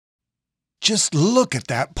Just look at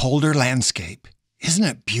that polder landscape. Isn't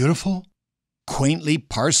it beautiful? Quaintly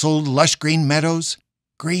parceled lush green meadows,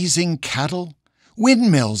 grazing cattle,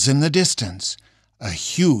 windmills in the distance, a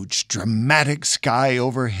huge dramatic sky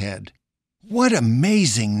overhead. What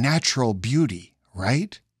amazing natural beauty,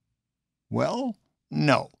 right? Well,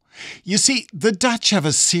 no. You see, the Dutch have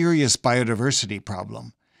a serious biodiversity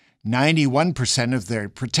problem. 91% of their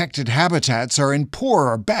protected habitats are in poor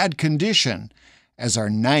or bad condition, as are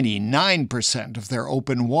 99% of their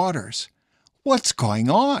open waters. What's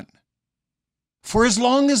going on? For as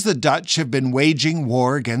long as the Dutch have been waging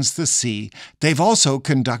war against the sea, they've also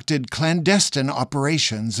conducted clandestine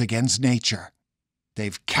operations against nature.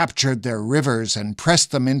 They've captured their rivers and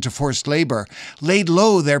pressed them into forced labor, laid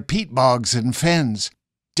low their peat bogs and fens,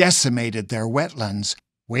 decimated their wetlands,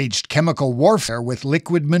 waged chemical warfare with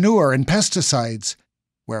liquid manure and pesticides.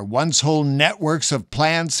 Where once whole networks of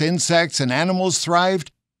plants, insects, and animals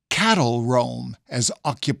thrived, cattle roam as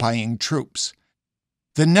occupying troops.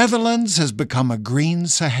 The Netherlands has become a green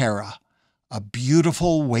Sahara, a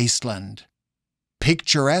beautiful wasteland.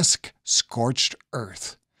 Picturesque, scorched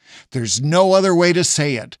earth. There's no other way to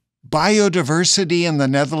say it. Biodiversity in the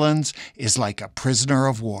Netherlands is like a prisoner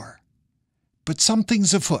of war. But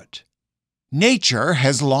something's afoot. Nature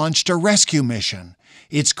has launched a rescue mission.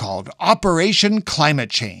 It's called Operation Climate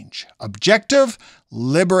Change. Objective: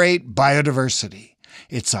 liberate biodiversity.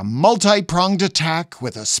 It's a multi-pronged attack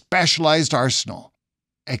with a specialized arsenal.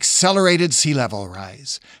 Accelerated sea level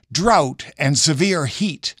rise, drought and severe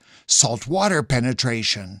heat, saltwater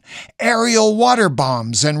penetration, aerial water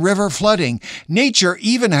bombs and river flooding. Nature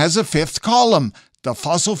even has a fifth column, the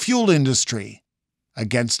fossil fuel industry.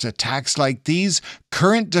 Against attacks like these,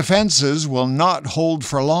 current defenses will not hold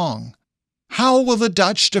for long. How will the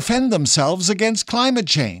Dutch defend themselves against climate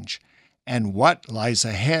change? And what lies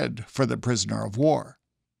ahead for the prisoner of war?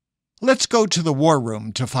 Let's go to the war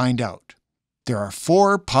room to find out. There are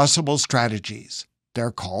 4 possible strategies.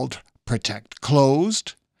 They're called protect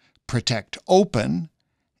closed, protect open,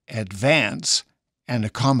 advance, and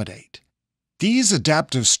accommodate. These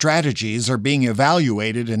adaptive strategies are being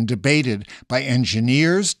evaluated and debated by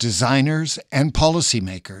engineers, designers, and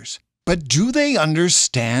policymakers. But do they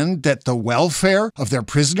understand that the welfare of their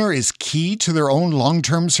prisoner is key to their own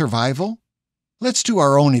long-term survival? Let's do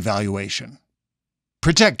our own evaluation.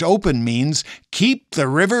 Protect open means keep the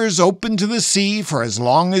rivers open to the sea for as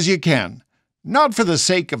long as you can. Not for the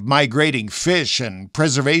sake of migrating fish and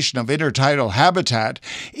preservation of intertidal habitat,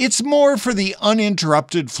 it's more for the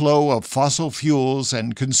uninterrupted flow of fossil fuels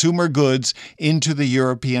and consumer goods into the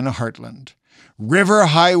European heartland. River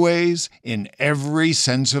highways in every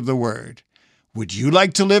sense of the word. Would you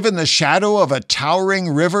like to live in the shadow of a towering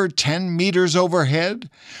river 10 meters overhead?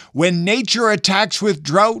 When nature attacks with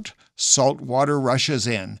drought, salt water rushes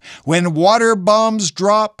in. When water bombs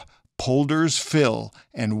drop, polders fill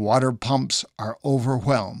and water pumps are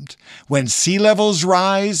overwhelmed. When sea levels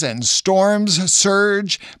rise and storms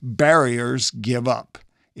surge, barriers give up.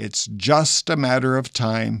 It's just a matter of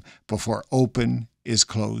time before open is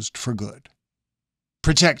closed for good.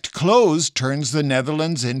 Protect closed turns the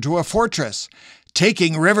Netherlands into a fortress.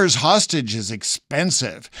 Taking rivers hostage is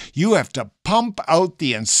expensive. You have to pump out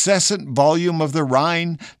the incessant volume of the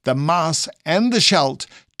Rhine, the Maas, and the Scheldt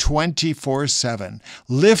 24/7,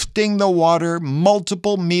 lifting the water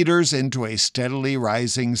multiple meters into a steadily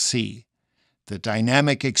rising sea. The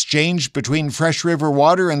dynamic exchange between fresh river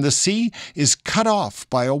water and the sea is cut off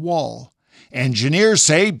by a wall. Engineers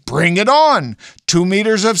say, bring it on! 2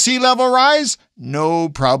 meters of sea level rise? No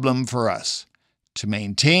problem for us. To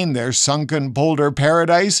maintain their sunken polder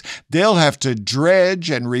paradise, they'll have to dredge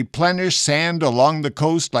and replenish sand along the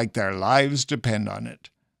coast like their lives depend on it.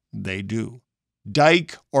 They do.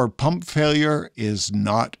 Dike or pump failure is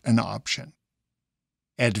not an option.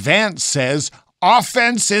 Advance says,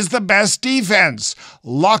 offense is the best defense.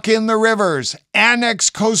 Lock in the rivers, annex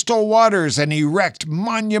coastal waters, and erect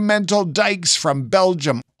monumental dikes from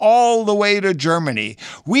Belgium all the way to Germany.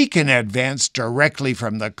 We can advance directly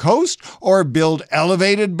from the coast or build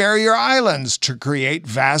elevated barrier islands to create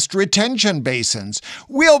vast retention basins.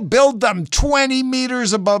 We'll build them 20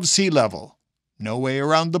 meters above sea level. No way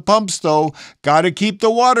around the pumps, though. Gotta keep the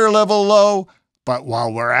water level low. But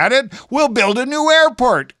while we're at it, we'll build a new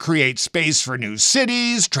airport, create space for new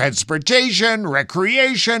cities, transportation,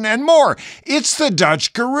 recreation, and more. It's the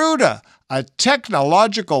Dutch Garuda, a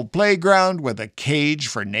technological playground with a cage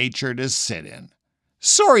for nature to sit in.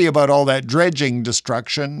 Sorry about all that dredging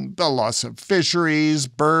destruction, the loss of fisheries,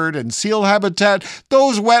 bird and seal habitat,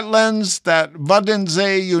 those wetlands, that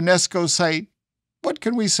Waddenzee UNESCO site. What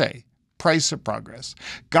can we say? Price of progress.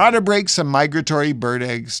 Gotta break some migratory bird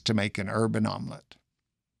eggs to make an urban omelet.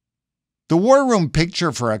 The war room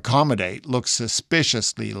picture for accommodate looks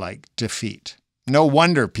suspiciously like defeat. No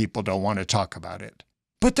wonder people don't want to talk about it.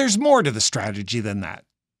 But there's more to the strategy than that.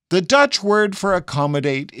 The Dutch word for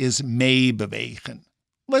accommodate is meebewegen.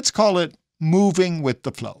 Let's call it moving with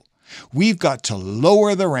the flow. We've got to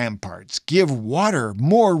lower the ramparts, give water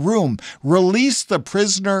more room, release the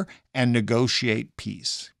prisoner, and negotiate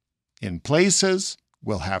peace. In places,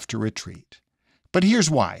 we'll have to retreat. But here's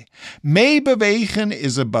why. Meebewegen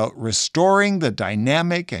is about restoring the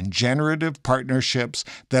dynamic and generative partnerships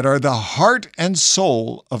that are the heart and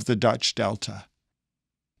soul of the Dutch Delta.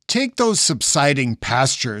 Take those subsiding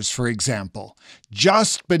pastures, for example.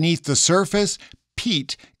 Just beneath the surface,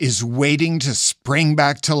 peat is waiting to spring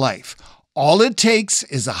back to life. All it takes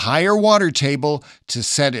is a higher water table to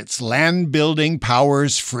set its land-building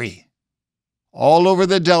powers free. All over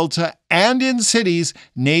the Delta and in cities,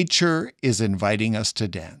 nature is inviting us to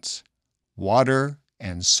dance. Water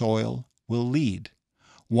and soil will lead.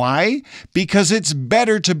 Why? Because it's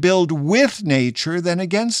better to build with nature than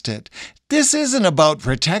against it. This isn't about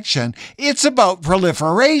protection, it's about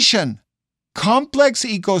proliferation. Complex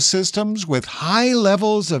ecosystems with high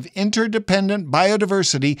levels of interdependent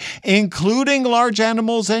biodiversity, including large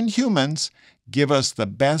animals and humans, give us the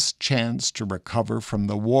best chance to recover from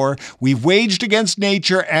the war we've waged against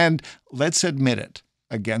nature and, let's admit it,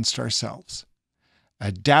 against ourselves.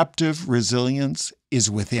 Adaptive resilience is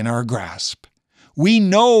within our grasp. We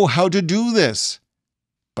know how to do this,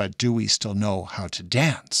 but do we still know how to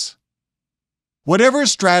dance? Whatever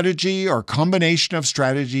strategy or combination of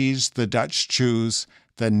strategies the Dutch choose,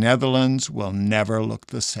 the Netherlands will never look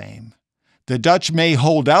the same. The Dutch may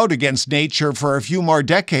hold out against nature for a few more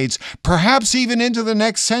decades, perhaps even into the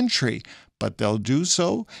next century, but they'll do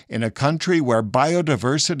so in a country where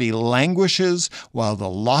biodiversity languishes while the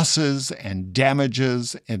losses and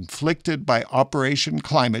damages inflicted by Operation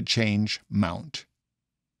Climate Change mount.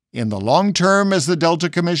 In the long term, as the Delta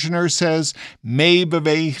Commissioner says,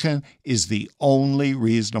 meebewegen is the only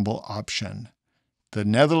reasonable option. The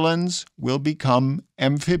Netherlands will become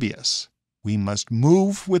amphibious. We must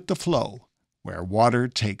move with the flow, where water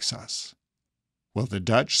takes us. Will the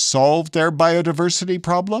Dutch solve their biodiversity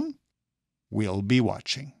problem? We'll be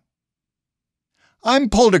watching. I'm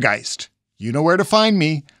Poltergeist. You know where to find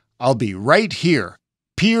me. I'll be right here,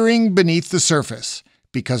 peering beneath the surface,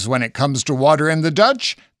 because when it comes to water and the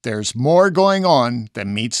Dutch, there's more going on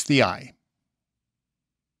than meets the eye.